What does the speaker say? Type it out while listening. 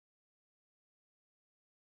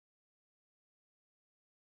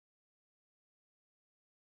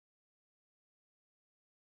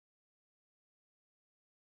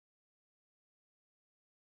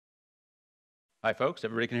Hi, folks.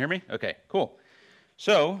 Everybody can hear me? Okay, cool.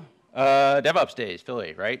 So, DevOps Days,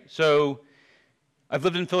 Philly, right? So, I've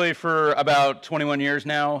lived in Philly for about 21 years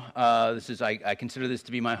now. I consider this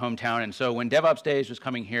to be my hometown. And so, when DevOps Days was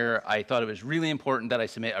coming here, I thought it was really important that I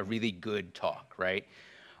submit a really good talk, right?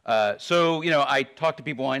 I talked to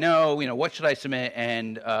people I know, what should I submit?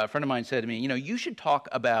 And a friend of mine said to me, you should talk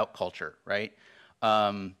about culture, right?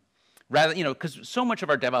 Because so much of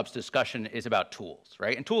our DevOps discussion is about tools,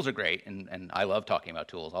 right? And tools are great, and I love talking about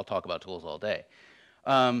tools. I'll talk about tools all day.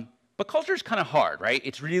 But culture is kind of hard, right?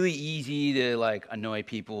 It's really easy to annoy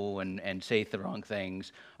people and say the wrong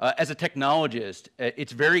things. As a technologist,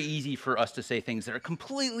 it's very easy for us to say things that are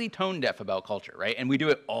completely tone deaf about culture, right? And we do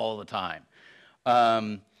it all the time.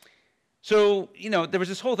 There was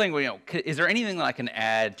this whole thing where, is there anything that I can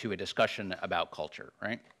add to a discussion about culture,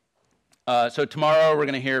 right? So tomorrow we're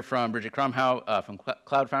going to hear from Bridget Cromhout from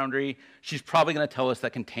Cloud Foundry. She's probably going to tell us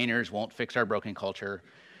that containers won't fix our broken culture.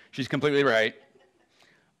 She's completely right.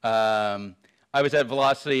 I was at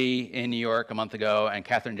Velocity in New York a month ago, and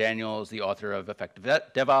Catherine Daniels, the author of Effective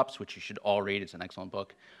DevOps, which you should all read, it's an excellent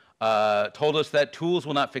book, told us that tools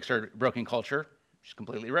will not fix our broken culture. She's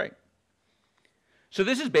completely right. So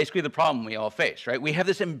this is basically the problem we all face, right? We have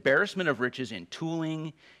this embarrassment of riches in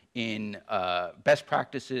tooling, in best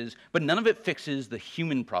practices, but none of it fixes the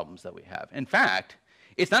human problems that we have. In fact,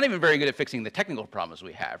 it's not even very good at fixing the technical problems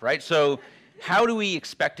we have, right? So how do we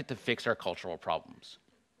expect it to fix our cultural problems?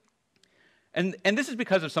 And this is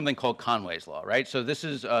because of something called Conway's Law, right? So this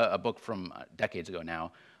is a book from decades ago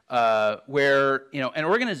now, where an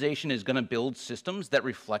organization is going to build systems that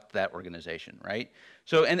reflect that organization, right?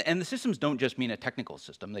 So and the systems don't just mean a technical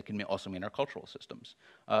system; they can also mean our cultural systems.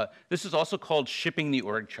 This is also called shipping the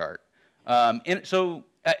org chart. In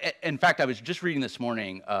fact, I was just reading this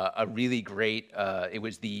morning a really great. It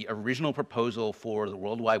was the original proposal for the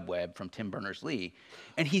World Wide Web from Tim Berners-Lee,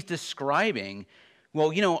 and he's describing.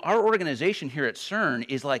 Well, our organization here at CERN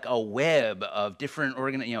is like a web of different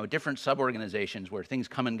different sub-organizations where things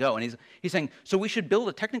come and go. And he's saying, so we should build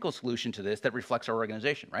a technical solution to this that reflects our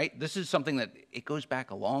organization, right? This is something that it goes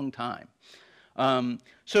back a long time. What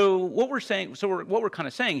we're kind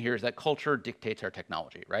of saying here is that culture dictates our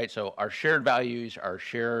technology, right? So our shared values, our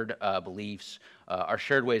shared beliefs, our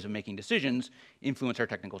shared ways of making decisions influence our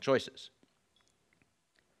technical choices.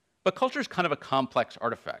 But culture is kind of a complex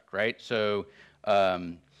artifact, right? So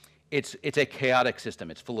it's a chaotic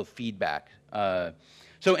system. It's full of feedback. And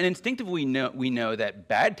instinctively we know that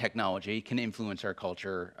bad technology can influence our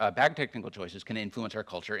culture. Bad technical choices can influence our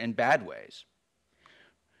culture in bad ways.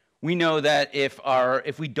 We know that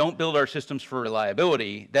if we don't build our systems for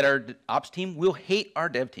reliability, that our ops team will hate our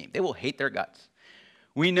dev team. They will hate their guts.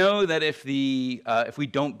 We know that if we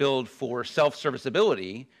don't build for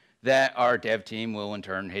self-serviceability, that our dev team will in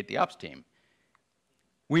turn hate the ops team.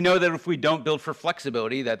 We know that if we don't build for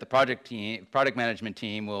flexibility, that the product management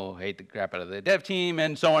team will hate the crap out of the dev team,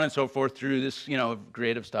 and so on and so forth through this,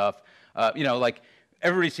 creative stuff.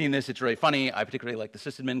 Everybody's seen this. It's really funny. I particularly like the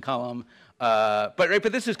sysadmin column. But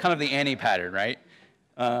this is kind of the Annie pattern, right?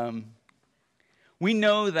 We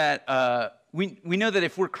know that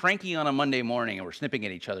if we're cranky on a Monday morning and we're snipping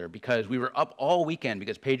at each other because we were up all weekend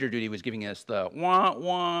because PagerDuty was giving us the wah,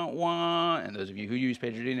 wah, wah, and those of you who use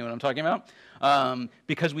PagerDuty know what I'm talking about,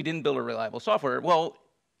 because we didn't build a reliable software, well,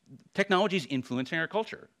 technology is influencing our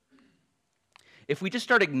culture. If we just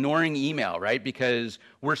start ignoring email, right, because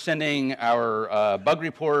we're sending our bug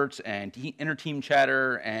reports and inter-team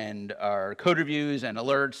chatter and our code reviews and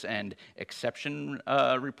alerts and exception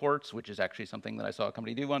reports, which is actually something that I saw a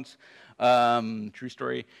company do once, true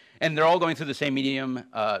story, and they're all going through the same medium,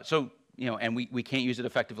 and we can't use it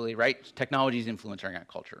effectively, right? Technology is influencing our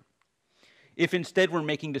culture. If instead we're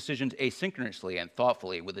making decisions asynchronously and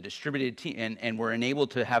thoughtfully with a distributed team, and we're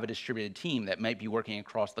enabled to have a distributed team that might be working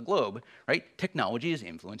across the globe, right? Technology is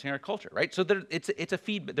influencing our culture, right? So there's a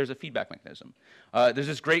feedback mechanism. There's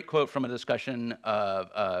this great quote from a discussion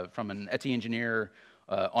from an Etsy engineer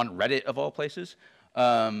on Reddit of all places,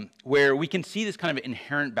 where we can see this kind of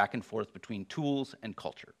inherent back and forth between tools and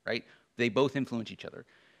culture, right? They both influence each other.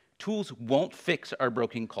 Tools won't fix our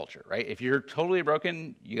broken culture, right? If you're totally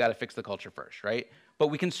broken, you got to fix the culture first, right? But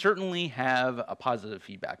we can certainly have a positive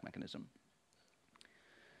feedback mechanism.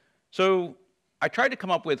 So I tried to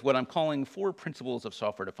come up with what I'm calling 4 principles of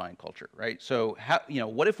software-defined culture, right? So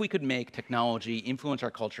what if we could make technology influence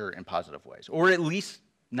our culture in positive ways, or at least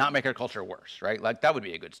not make our culture worse, right? Like that would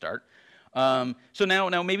be a good start. So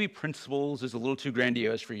now maybe principles is a little too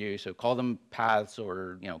grandiose for you, so call them paths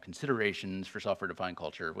or considerations for software-defined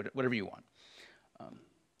culture, whatever you want.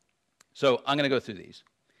 So I'm going to go through these.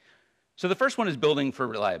 So the first one is building for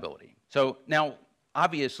reliability. So now,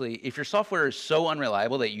 obviously, if your software is so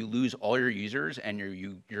unreliable that you lose all your users and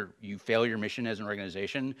you fail your mission as an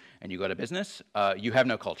organization and you go out of business, you have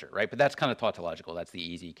no culture, right? But that's kind of tautological. That's the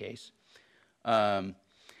easy case.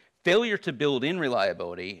 Failure to build in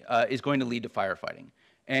reliability is going to lead to firefighting.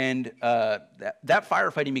 And that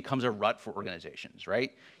firefighting becomes a rut for organizations,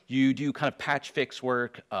 right? You do kind of patch fix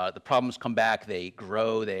work, the problems come back, they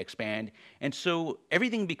grow, they expand, and so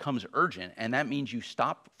everything becomes urgent, and that means you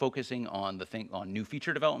stop focusing on on new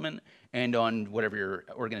feature development and on whatever your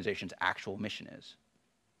organization's actual mission is.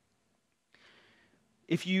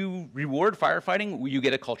 If you reward firefighting, you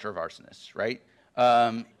get a culture of arsonists, right?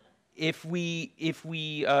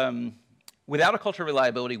 Without a culture of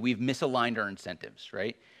reliability, we've misaligned our incentives,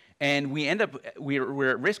 right? And we're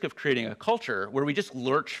at risk of creating a culture where we just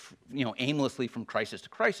lurch, aimlessly from crisis to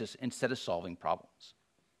crisis instead of solving problems.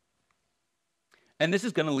 And this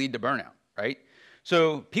is going to lead to burnout, right?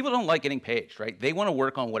 So people don't like getting paged, right? They want to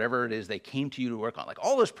work on whatever it is they came to you to work on. Like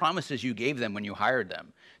all those promises you gave them when you hired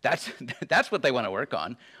them, that's what they want to work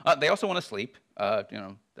on. They also want to sleep,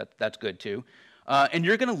 that's good too. And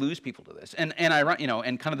you're going to lose people to this. And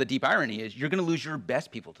kind of the deep irony is you're going to lose your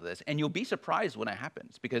best people to this. And you'll be surprised when it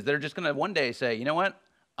happens because they're just going to one day say, you know what,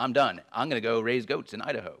 I'm done. I'm going to go raise goats in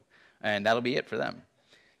Idaho. And that'll be it for them.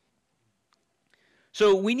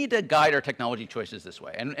 So we need to guide our technology choices this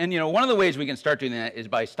way. And one of the ways we can start doing that is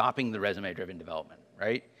by stopping the resume-driven development,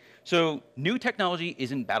 right? So new technology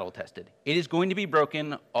isn't battle tested. It is going to be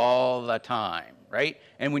broken all the time, right?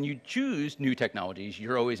 And when you choose new technologies,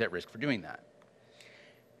 you're always at risk for doing that.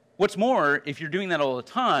 What's more, if you're doing that all the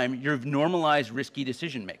time, you've normalized risky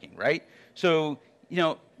decision-making, right? So,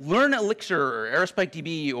 learn Elixir or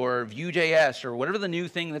AeroSpikeDB or Vue.js or whatever the new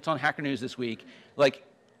thing that's on Hacker News this week, like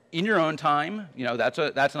in your own time, that's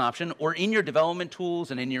an option, or in your development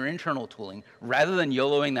tools and in your internal tooling, rather than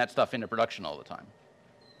YOLOing that stuff into production all the time.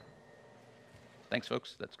 Thanks,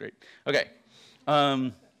 folks. That's great. Okay.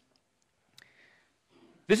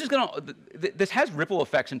 This has ripple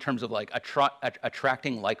effects in terms of like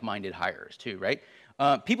attracting like-minded hires too, right?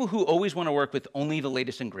 People who always want to work with only the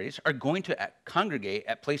latest and greatest are going to congregate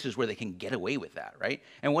at places where they can get away with that, right?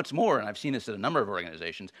 And what's more, and I've seen this at a number of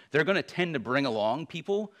organizations, they're going to tend to bring along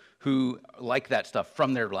people who like that stuff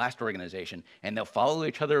from their last organization, and they'll follow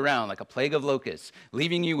each other around like a plague of locusts,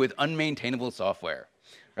 leaving you with unmaintainable software,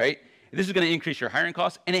 right? This is going to increase your hiring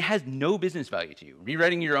costs, and it has no business value to you.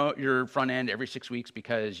 Rewriting your front end every 6 weeks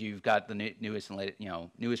because you've got the newest and latest,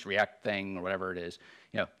 newest React thing or whatever it is,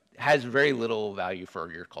 has very little value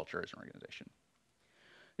for your culture as an organization.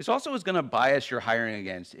 This also is going to bias your hiring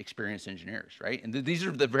against experienced engineers, right? And these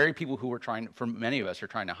are the very people who for many of us, are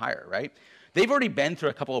trying to hire, right? They've already been through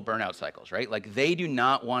a couple of burnout cycles, right? Like they do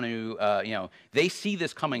not want to, they see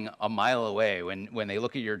this coming a mile away when they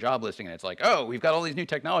look at your job listing and it's like, oh, we've got all these new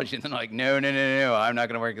technologies. And they're like, no, I'm not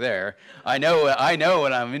going to work there. I know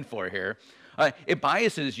what I'm in for here. It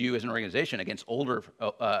biases you as an organization against older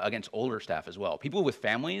staff as well. People with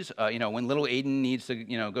families, when little Aiden needs to,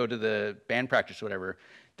 go to the band practice or whatever,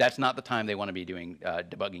 that's not the time they want to be doing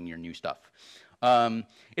debugging your new stuff.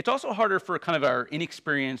 It's also harder for kind of our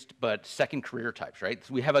inexperienced but second career types, right?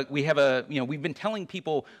 So we've been telling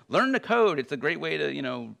people, learn to code. It's a great way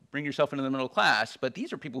to, bring yourself into the middle class. But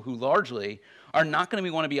these are people who largely are not going to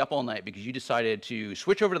want to be up all night because you decided to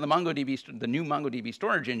switch over to the new MongoDB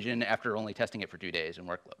storage engine after only testing it for 2 days in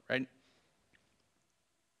workload, right?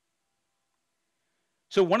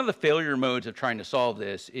 So one of the failure modes of trying to solve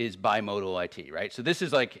this is bimodal IT, right? So this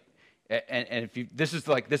is like, this is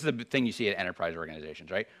a thing you see at enterprise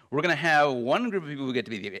organizations, right? We're going to have one group of people who get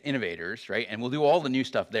to be the innovators, right? And we'll do all the new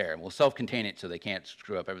stuff there, and we'll self-contain it so they can't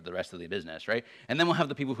screw up the rest of the business, right? And then we'll have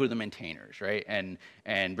the people who are the maintainers, right? And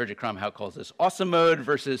Bridget Crumhout calls this awesome mode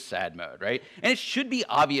versus sad mode, right? And it should be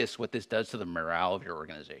obvious what this does to the morale of your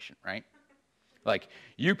organization, right? Like,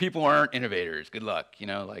 you people aren't innovators. Good luck,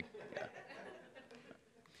 yeah.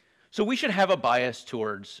 So we should have a bias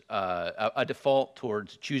towards, a default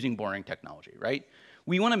towards choosing boring technology, right?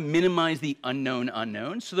 We want to minimize the unknown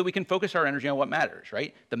unknowns so that we can focus our energy on what matters,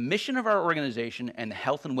 right? The mission of our organization and the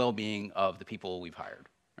health and well-being of the people we've hired,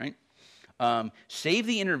 right? Save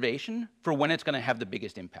the innovation for when it's going to have the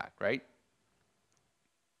biggest impact, right?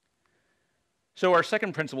 So our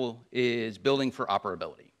second principle is building for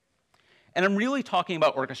operability. And I'm really talking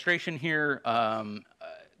about orchestration here,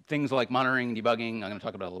 things like monitoring, debugging. I'm going to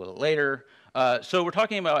talk about it a little bit later. So we're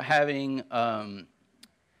talking about having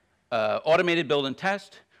automated build and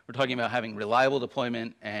test. We're talking about having reliable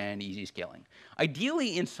deployment and easy scaling.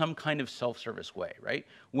 Ideally in some kind of self-service way, right?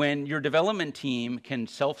 When your development team can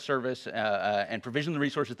self-service and provision the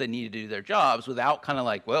resources they need to do their jobs without kind of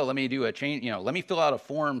like, well, let me do a change, let me fill out a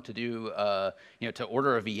form to do, to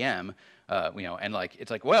order a VM, and like,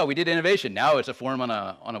 it's like, well, we did innovation. Now it's a form on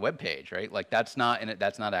a web page, right? Like that's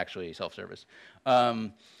not actually self-service.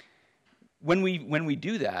 When we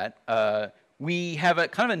do that, we have a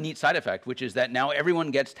kind of a neat side effect, which is that now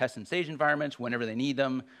everyone gets test and stage environments whenever they need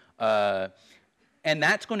them. And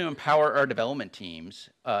that's going to empower our development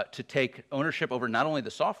teams to take ownership over not only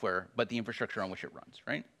the software, but the infrastructure on which it runs,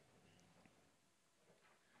 right?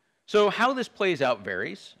 So how this plays out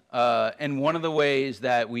varies. And one of the ways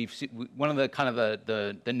that one of the kind of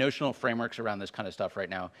the notional frameworks around this kind of stuff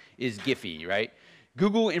right now is Giphy, right?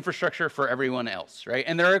 Google infrastructure for everyone else, right?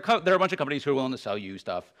 And there are a bunch of companies who are willing to sell you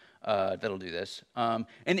stuff that'll do this. And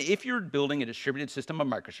if you're building a distributed system of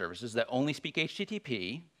microservices that only speak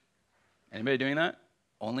HTTP, anybody doing that?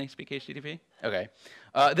 Only speak HTTP? Okay.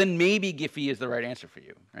 Then maybe Giphy is the right answer for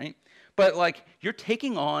you, right? But like, you're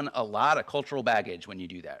taking on a lot of cultural baggage when you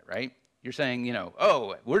do that, right? You're saying,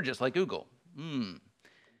 oh, we're just like Google.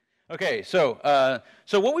 Okay, so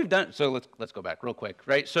what we've done, so let's go back real quick,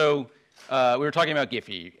 right? So we were talking about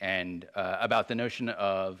Giphy and about the notion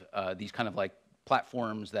of these kind of like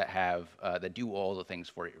platforms that have that do all the things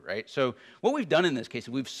for you, right? So what we've done in this case is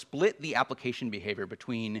we've split the application behavior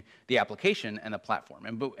between the application and the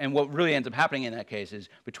platform. And what really ends up happening in that case is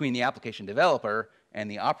between the application developer and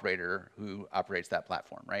the operator who operates that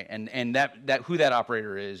platform, right? And that who that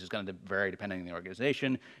operator is going to vary depending on the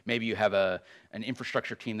organization. Maybe you have an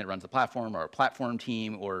infrastructure team that runs the platform, or a platform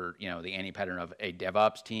team, or the anti-pattern of a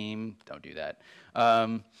DevOps team. Don't do that.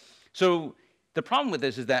 So the problem with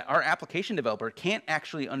this is that our application developer can't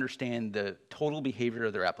actually understand the total behavior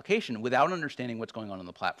of their application without understanding what's going on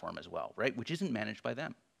the platform as well, right? Which isn't managed by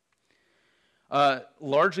them.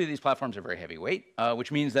 Largely, these platforms are very heavyweight,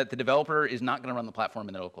 which means that the developer is not going to run the platform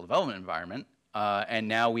in their local development environment. And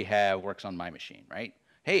now we have works on my machine, right?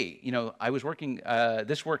 Hey, I was working,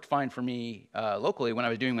 this worked fine for me locally when I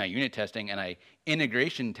was doing my unit testing and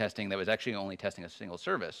integration testing that was actually only testing a single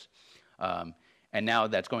service. And now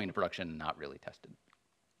that's going to production and not really tested.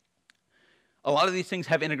 A lot of these things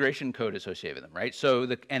have integration code associated with them, right? So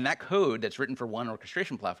and that code that's written for one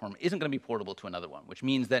orchestration platform isn't going to be portable to another one, which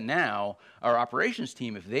means that now our operations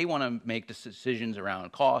team, if they want to make decisions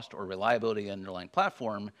around cost or reliability of the underlying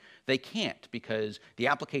platform, they can't because the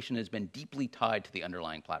application has been deeply tied to the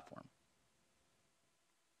underlying platform.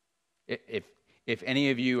 If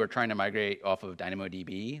any of you are trying to migrate off of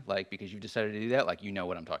DynamoDB, like because you've decided to do that, like you know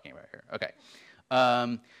what I'm talking about here. Okay.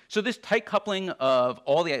 So this tight coupling of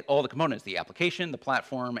all the components, the application, the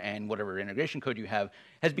platform, and whatever integration code you have,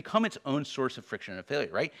 has become its own source of friction and failure,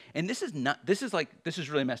 right? And this is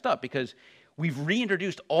really messed up because we've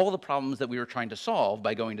reintroduced all the problems that we were trying to solve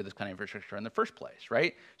by going to this kind of infrastructure in the first place,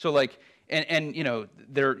 right? So like,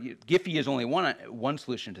 Giphy is only one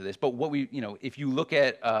solution to this, but if you look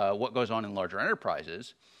at what goes on in larger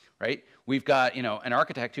enterprises, right? We've got an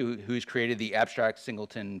architect who's created the abstract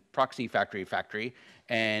singleton proxy factory,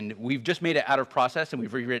 and we've just made it out of process and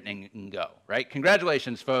we've rewritten in Go, right?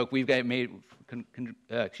 Congratulations, folks.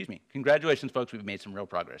 Congratulations, folks. We've made some real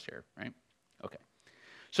progress here, right? Okay.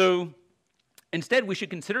 So instead, we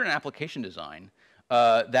should consider an application design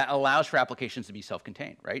that allows for applications to be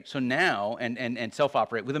self-contained, right? So now and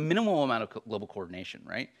self-operate with a minimal amount of global coordination,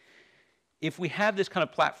 right? If we have this kind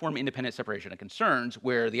of platform-independent separation of concerns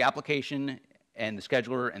where the application and the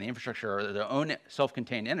scheduler and the infrastructure are their own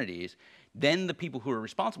self-contained entities, then the people who are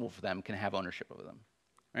responsible for them can have ownership over them,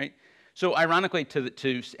 right? So ironically, so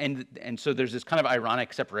there's this kind of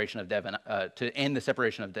ironic separation of dev and to end the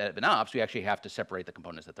separation of dev and ops, we actually have to separate the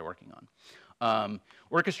components that they're working on.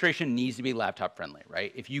 Orchestration needs to be laptop friendly,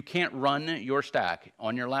 right? If you can't run your stack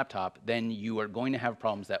on your laptop, then you are going to have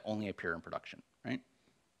problems that only appear in production, right?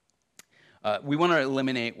 We want to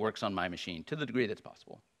eliminate works on my machine to the degree that's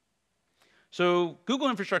possible. So Google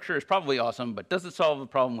infrastructure is probably awesome, but does it solve the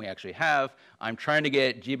problem we actually have? I'm trying to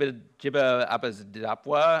get Jiba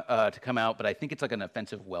Apazidapwa to come out, but I think it's like an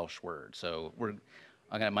offensive Welsh word. So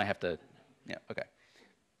might have to, yeah, okay.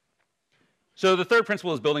 So the third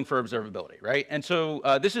principle is building for observability, right? And so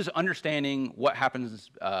this is understanding what happens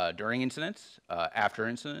during incidents, after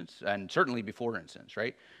incidents, and certainly before incidents,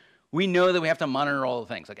 right? We know that we have to monitor all the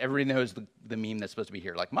things. Like everybody knows the meme that's supposed to be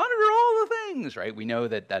here, like monitor all the things, right? We know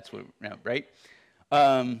that that's what, right?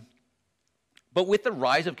 But with the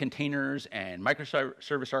rise of containers and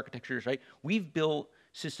microservice architectures, right, we've built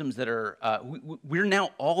systems that are, we're now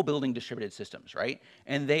all building distributed systems, right?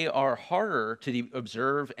 And they are harder to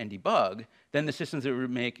observe and debug than the systems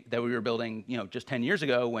that we were building, just 10 years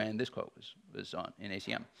ago when this quote was on in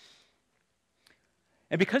ACM.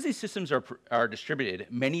 And because these systems are distributed,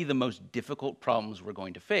 many of the most difficult problems we're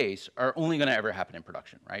going to face are only going to ever happen in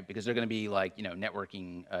production, right? Because they're going to be like,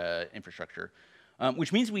 networking infrastructure,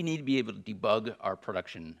 which means we need to be able to debug our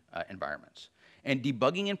production environments. And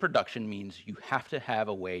debugging in production means you have to have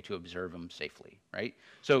a way to observe them safely, right?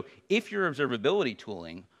 So if your observability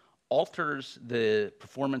tooling alters the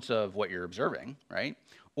performance of what you're observing, right?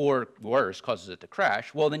 Or worse, causes it to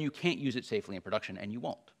crash, well, then you can't use it safely in production, and you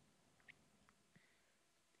won't.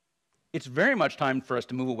 It's very much time for us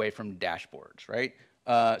to move away from dashboards, right?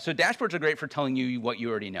 So dashboards are great for telling you what you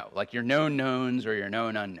already know, like your known knowns or your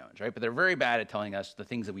known unknowns, right? But they're very bad at telling us the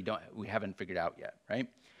things that we haven't figured out yet, right?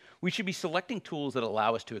 We should be selecting tools that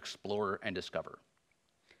allow us to explore and discover.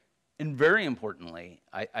 And very importantly,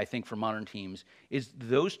 I think for modern teams, is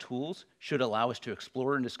those tools should allow us to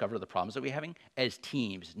explore and discover the problems that we're having as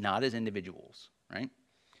teams, not as individuals, right?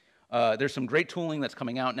 There's some great tooling that's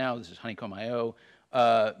coming out now. This is Honeycomb.io.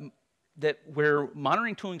 Where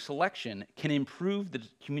monitoring tooling selection can improve the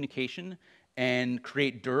communication and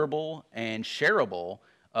create durable and shareable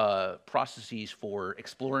processes for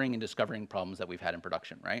exploring and discovering problems that we've had in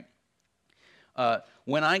production, right?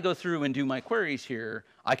 When I go through and do my queries here,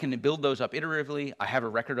 I can build those up iteratively. I have a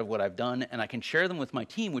record of what I've done, and I can share them with my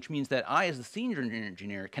team, which means that I, as the senior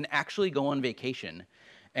engineer, can actually go on vacation,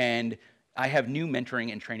 and I have new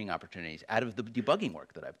mentoring and training opportunities out of the debugging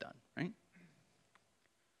work that I've done, right?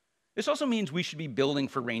 This also means we should be building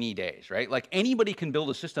for rainy days, right? Like anybody can build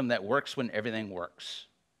a system that works when everything works,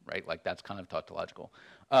 right? Like that's kind of tautological.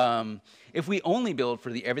 If we only build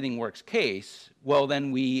for the everything works case, well,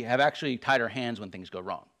 then we have actually tied our hands when things go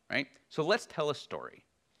wrong, right? So let's tell a story.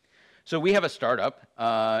 So we have a startup,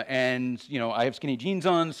 and I have skinny jeans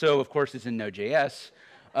on, so of course it's in Node.js,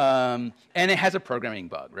 and it has a programming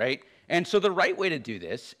bug, right? And so the right way to do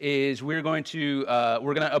this is we're going to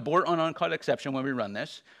abort on uncaught exception when we run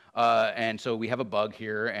this. And so we have a bug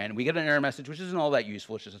here, and we get an error message, which isn't all that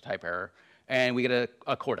useful. It's just a type error. And we get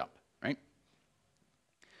a core dump, right?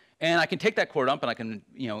 And I can take that core dump, and I can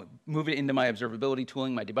move it into my observability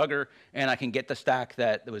tooling, my debugger, and I can get the stack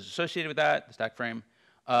that was associated with that, the stack frame.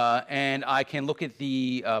 And I can look at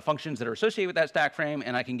the functions that are associated with that stack frame,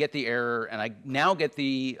 and I can get the error, and I now get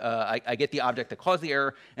I get the object that caused the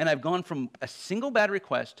error, and I've gone from a single bad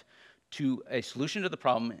request to a solution to the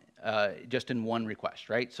problem just in one request,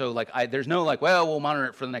 right? So there's no well, we'll monitor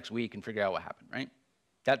it for the next week and figure out what happened, right?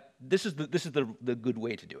 This is the good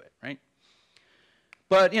way to do it, right?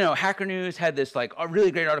 But Hacker News had this a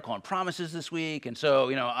really great article on promises this week, and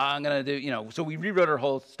so I'm gonna do so we rewrote our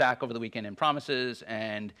whole stack over the weekend in promises,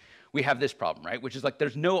 and we have this problem, right? Which is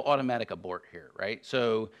there's no automatic abort here, right?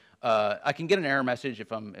 So I can get an error message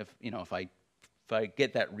if I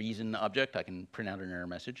get that reason object, I can print out an error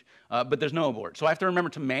message, but there's no abort. So I have to remember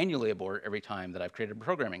to manually abort every time that I've created a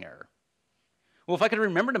programming error. Well, if I could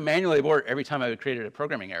remember to manually abort every time I created a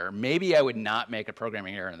programming error, maybe I would not make a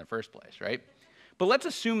programming error in the first place, right? But let's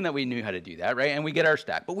assume that we knew how to do that, right? And we get our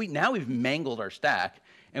stack. But now we've mangled our stack,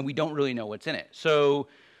 and we don't really know what's in it. So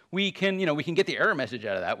we can get the error message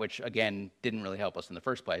out of that, which, again, didn't really help us in the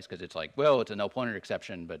first place, because it's well, it's a null pointer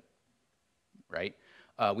exception, but, right?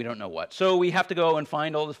 We don't know what. So we have to go and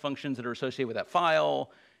find all the functions that are associated with that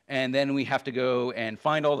file, and then we have to go and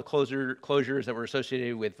find all the closures that were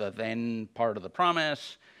associated with the then part of the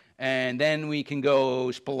promise, and then we can go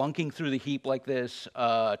spelunking through the heap like this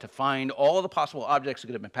to find all the possible objects that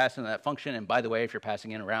could have been passed into that function. And by the way, if you're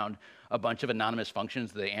passing in around a bunch of anonymous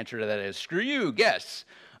functions, the answer to that is, screw you, guess.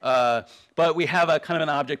 But we have a kind of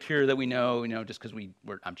an object here that we know, just because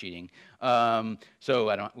I'm cheating.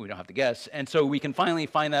 So we don't have to guess. And so we can finally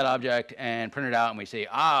find that object and print it out, and we say,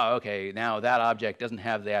 okay, now that object doesn't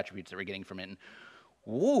have the attributes that we're getting from it. And,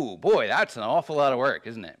 whoa, boy, that's an awful lot of work,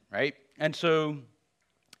 isn't it, right? And so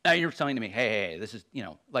now you're telling to me, hey, this is,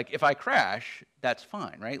 if I crash, that's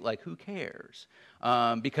fine, right? Who cares?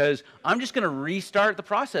 Because I'm just going to restart the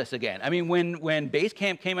process again. I mean, when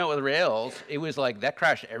Basecamp came out with Rails, it was that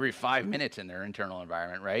crashed every 5 minutes in their internal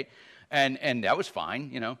environment, right? And that was fine,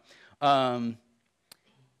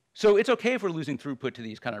 So it's okay if we're losing throughput to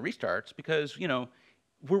these kind of restarts because,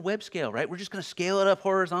 we're web scale, right? We're just going to scale it up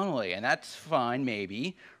horizontally, and that's fine,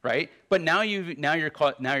 maybe, right? But now you're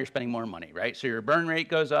spending more money, right? So your burn rate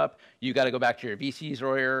goes up. You got to go back to your VC's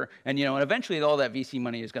lawyer, and and eventually all that VC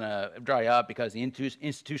money is going to dry up because the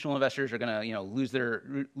institutional investors are going to lose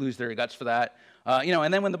their guts for that.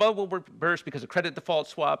 And then when the bubble bursts because of credit default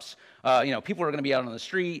swaps, people are going to be out on the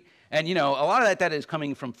street. And a lot of that data is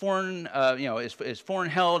coming from foreign, is foreign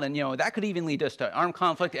held, and that could even lead us to armed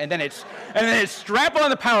conflict. And then it's strap on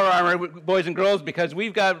the power armor, boys and girls, because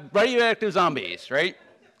we've got radioactive zombies, right?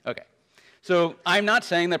 Okay. So I'm not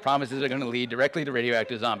saying that promises are going to lead directly to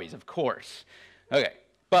radioactive zombies, of course. Okay.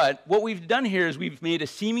 But what we've done here is we've made a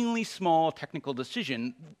seemingly small technical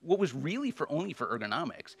decision, what was really only for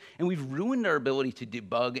ergonomics, and we've ruined our ability to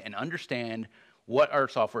debug and understand what our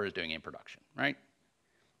software is doing in production, right?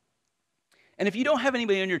 And if you don't have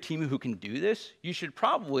anybody on your team who can do this, you should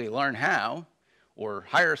probably learn how, or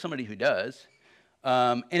hire somebody who does.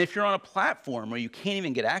 And if you're on a platform where you can't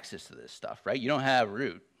even get access to this stuff, right? You don't have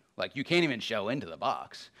root, like you can't even shell into the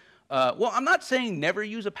box. Well, I'm not saying never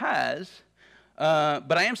use a PaaS,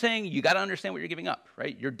 but I am saying you got to understand what you're giving up,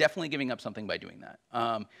 right? You're definitely giving up something by doing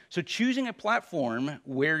that. So choosing a platform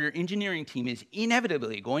where your engineering team is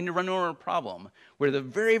inevitably going to run over a problem, where the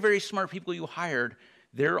very, very smart people you hired,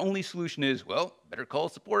 their only solution is, well, better call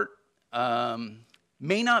support,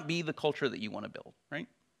 may not be the culture that you want to build, right?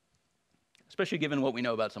 Especially given what we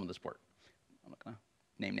know about some of the support. I'm not going to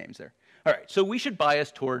name names there. All right, so we should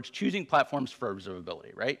bias towards choosing platforms for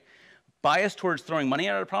observability, right? Bias towards throwing money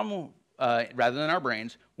at a problem rather than our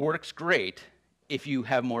brains works great if you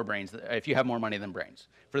have more money than brains.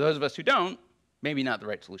 For those of us who don't, maybe not the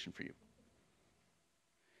right solution for you.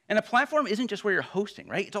 And a platform isn't just where you're hosting,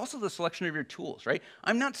 right? It's also the selection of your tools, right?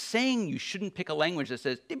 I'm not saying you shouldn't pick a language that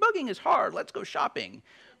says, debugging is hard, let's go shopping.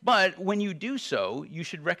 But when you do so, you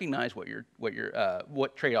should recognize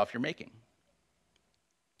what trade-off you're making.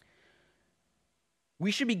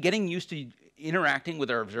 We should be getting used to interacting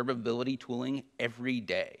with our observability tooling every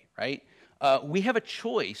day, right? We have a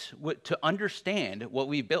choice to understand what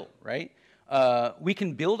we built, right? We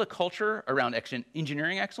can build a culture around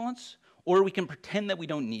engineering excellence, or we can pretend that we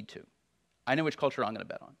don't need to. I know which culture I'm going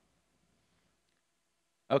to bet on.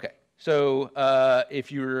 Okay, so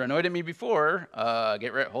if you were annoyed at me before,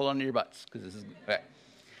 hold on to your butts, because this is, okay.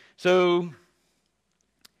 So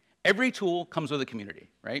every tool comes with a community,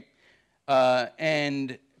 right?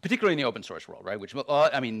 And particularly in the open source world, right? Which,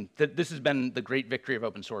 this has been the great victory of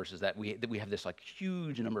open source, is that we have this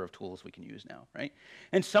huge number of tools we can use now, right?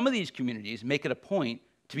 And some of these communities make it a point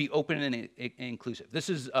to be open and inclusive. This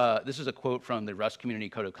is a quote from the Rust Community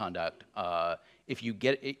Code of Conduct.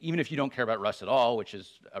 Even if you don't care about Rust at all, which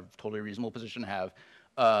is a totally reasonable position to have,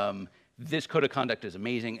 this code of conduct is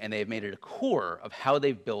amazing, and they've made it a core of how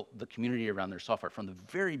they've built the community around their software from the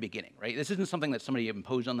very beginning, right? This isn't something that somebody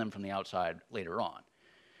imposed on them from the outside later on.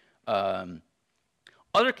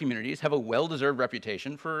 Other communities have a well-deserved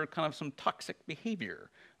reputation for kind of some toxic behavior.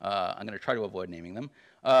 I'm going to try to avoid naming them,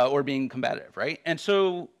 or being combative, right? And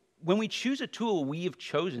so when we choose a tool, we have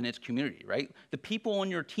chosen its community, right? The people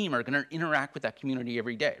on your team are going to interact with that community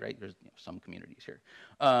every day, right? There's some communities here.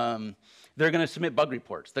 They're going to submit bug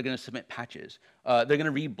reports. They're going to submit patches. They're going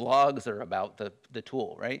to read blogs that are about the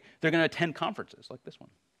tool, right? They're going to attend conferences like this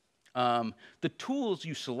one. The tools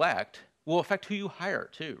you select will affect who you hire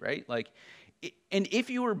too, right? And if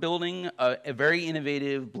you were building a very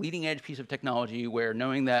innovative, bleeding-edge piece of technology where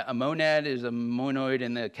knowing that a monad is a monoid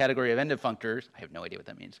in the category of end-effectors, I have no idea what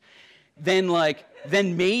that means, then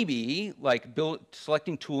maybe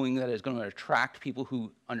selecting tooling that is going to attract people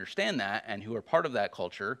who understand that and who are part of that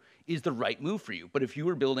culture is the right move for you. But if you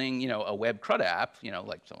were building, a web CRUD app,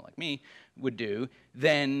 like someone like me would do,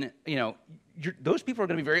 then those people are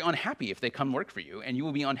going to be very unhappy if they come work for you, and you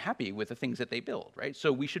will be unhappy with the things that they build, right?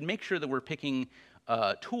 So we should make sure that we're picking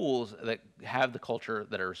tools that have the culture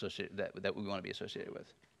that are associated that we want to be associated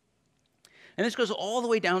with. And this goes all the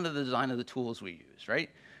way down to the design of the tools we use, right?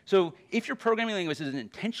 So if your programming language is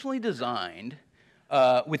intentionally designed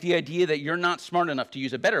with the idea that you're not smart enough to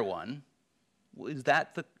use a better one, is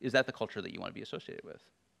that the culture that you want to be associated with?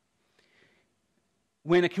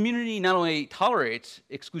 When a community not only tolerates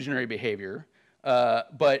exclusionary behavior,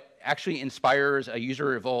 but actually inspires a user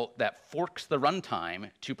revolt that forks the runtime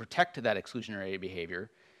to protect that exclusionary behavior,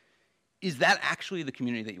 is that actually the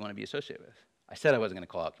community that you want to be associated with? I said I wasn't going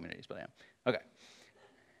to call out communities, but I am. Okay.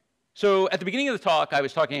 So at the beginning of the talk, I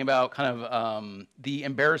was talking about kind of the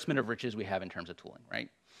embarrassment of riches we have in terms of tooling, right?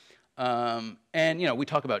 And we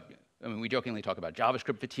talk about, we jokingly talk about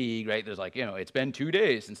JavaScript fatigue, right? There's it's been 2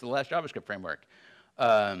 days since the last JavaScript framework.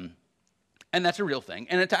 And that's a real thing.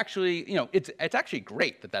 And it's actually, it's actually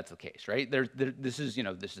great that that's the case, right? This is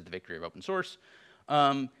the victory of open source.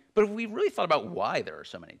 But if we really thought about why there are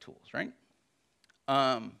so many tools, right?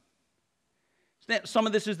 Some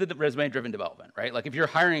of this is the resume-driven development, right? Like if you're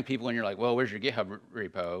hiring people and you're like, well, where's your GitHub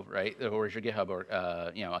repo, right? Or where's your GitHub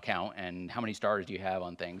account, and how many stars do you have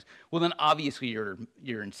on things? Well, then obviously you're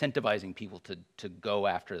incentivizing people to go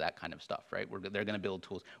after that kind of stuff, right? They're going to build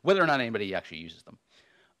tools, whether or not anybody actually uses them.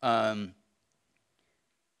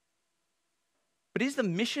 But is the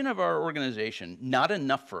mission of our organization not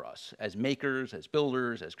enough for us as makers, as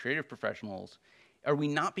builders, as creative professionals? Are we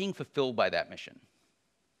not being fulfilled by that mission?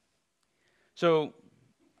 So,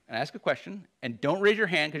 I ask a question, and don't raise your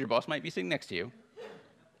hand because your boss might be sitting next to you.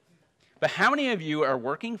 But how many of you are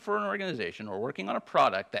working for an organization or working on a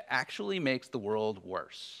product that actually makes the world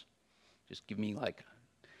worse? Just give me like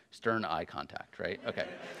stern eye contact, right? Okay.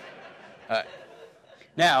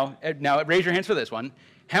 Now, raise your hands for this one.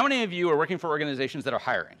 How many of you are working for organizations that are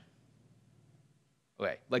hiring?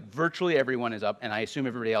 Okay, like virtually everyone is up, and I assume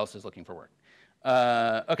everybody else is looking for work.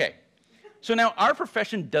 Okay. So now our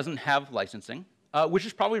profession doesn't have licensing, which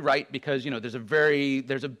is probably right because there's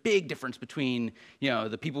a big difference between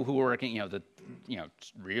the people who are working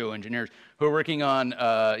real engineers who are working on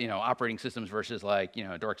operating systems versus like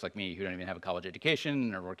dorks like me who don't even have a college education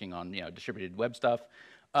and are working on distributed web stuff.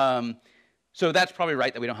 So that's probably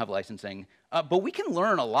right that we don't have licensing, but we can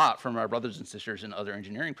learn a lot from our brothers and sisters in other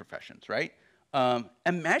engineering professions, right?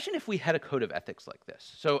 Imagine if we had a code of ethics like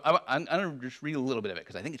this. So I'm going to just read a little bit of it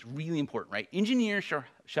because I think it's really important, right? Engineers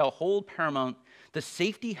shall hold paramount the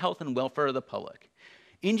safety, health, and welfare of the public.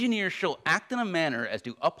 Engineers shall act in a manner as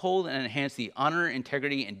to uphold and enhance the honor,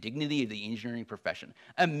 integrity, and dignity of the engineering profession.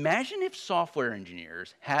 Imagine if software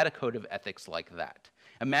engineers had a code of ethics like that.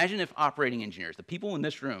 Imagine if operating engineers, the people in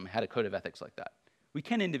this room, had a code of ethics like that. We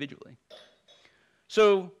can individually.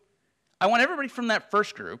 So I want everybody from that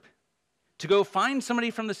first group to go find somebody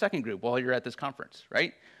from the second group while you're at this conference,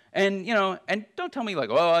 right? And and don't tell me like,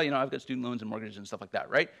 oh, I've got student loans and mortgages and stuff like that,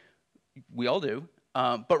 right? We all do.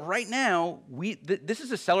 But right now, this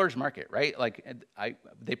is a seller's market, right? Like,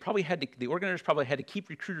 the organizers probably had to keep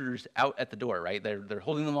recruiters out at the door, right? They're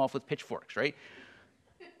holding them off with pitchforks, right?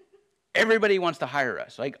 Everybody wants to hire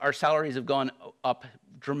us. Like, our salaries have gone up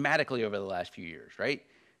dramatically over the last few years, right?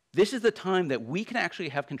 This is the time that we can actually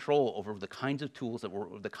have control over the kinds of tools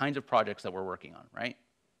the kinds of projects that we're working on, right?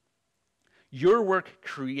 Your work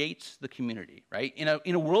creates the community, right?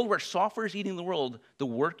 In a world where software is eating the world, the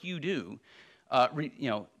work you do,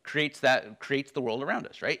 creates the world around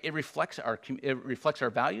us, right? It reflects our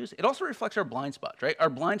values. It also reflects our blind spots, right? Our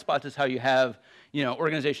blind spots is how you have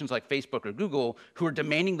organizations like Facebook or Google who are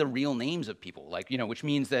demanding the real names of people, like which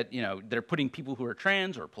means that they're putting people who are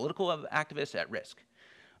trans or political activists at risk.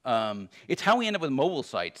 It's how we end up with mobile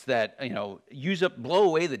sites that blow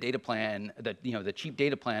away the data plan, the cheap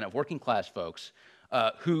data plan of working class folks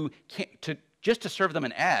who just to serve them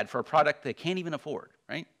an ad for a product they can't even afford,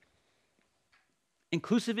 right?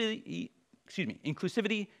 Inclusivity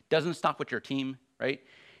doesn't stop with your team, right?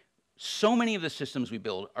 So many of the systems we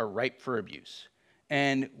build are ripe for abuse,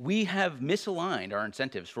 and we have misaligned our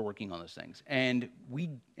incentives for working on those things, and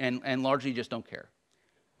largely just don't care.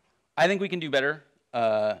 I think we can do better.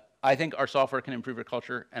 I think our software can improve our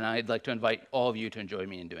culture, and I'd like to invite all of you to join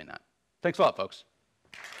me in doing that. Thanks a lot, folks.